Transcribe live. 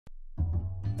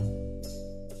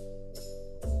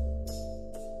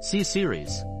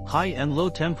C-Series, high and low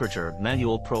temperature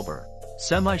manual prober.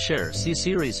 SEMISHARE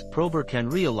C-Series prober can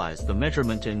realize the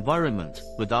measurement environment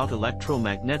without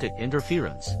electromagnetic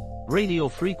interference, radio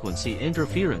frequency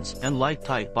interference and light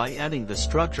type by adding the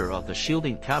structure of the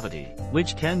shielding cavity,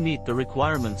 which can meet the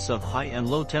requirements of high and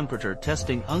low temperature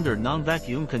testing under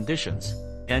non-vacuum conditions,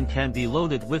 and can be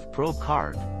loaded with probe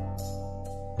card.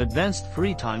 Advanced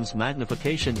 3x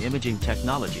magnification imaging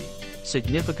technology,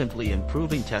 significantly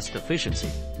improving test efficiency.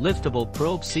 Liftable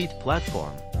probe seat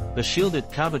platform. The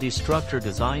shielded cavity structure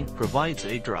design provides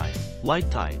a dry,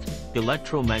 light-tight,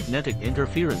 electromagnetic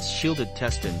interference shielded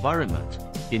test environment,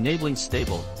 enabling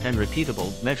stable and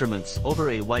repeatable measurements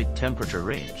over a wide temperature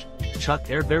range. Chuck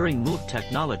air bearing move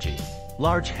technology.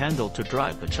 Large handle to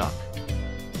drive the chuck.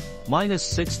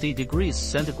 -60 degrees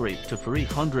centigrade to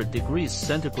 300 degrees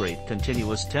centigrade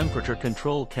continuous temperature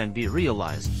control can be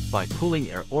realized by cooling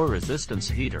air or resistance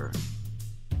heater.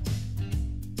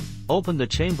 Open the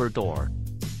chamber door.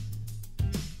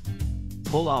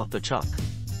 Pull out the chuck.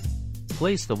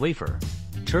 Place the wafer.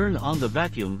 Turn on the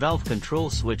vacuum valve control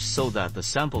switch so that the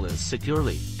sample is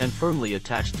securely and firmly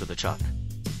attached to the chuck.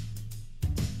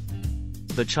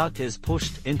 The chuck is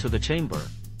pushed into the chamber.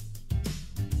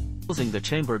 Closing the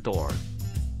chamber door.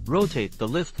 Rotate the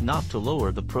lift knob to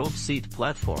lower the probe seat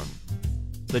platform.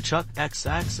 The chuck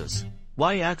X-axis,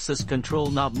 Y-axis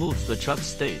control knob moves the chuck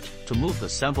stage to move the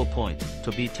sample point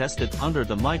to be tested under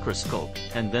the microscope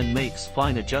and then makes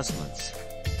fine adjustments.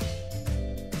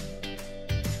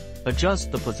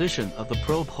 Adjust the position of the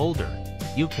probe holder.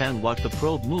 You can watch the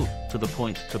probe move to the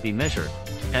point to be measured,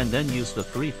 and then use the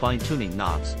 3 fine-tuning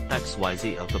knobs X, Y,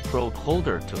 Z of the probe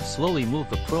holder to slowly move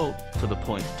the probe to the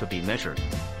point to be measured.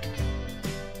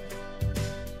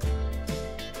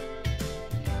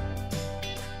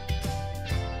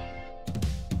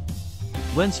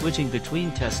 When switching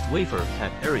between test wafer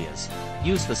pad areas,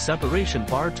 use the separation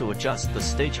bar to adjust the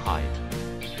stage height.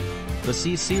 The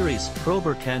C-Series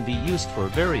prober can be used for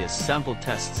various sample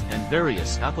tests and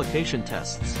various application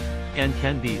tests, and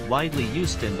can be widely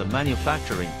used in the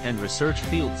manufacturing and research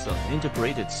fields of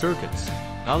integrated circuits,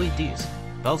 LEDs,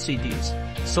 LCDs,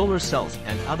 solar cells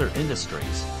and other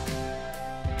industries.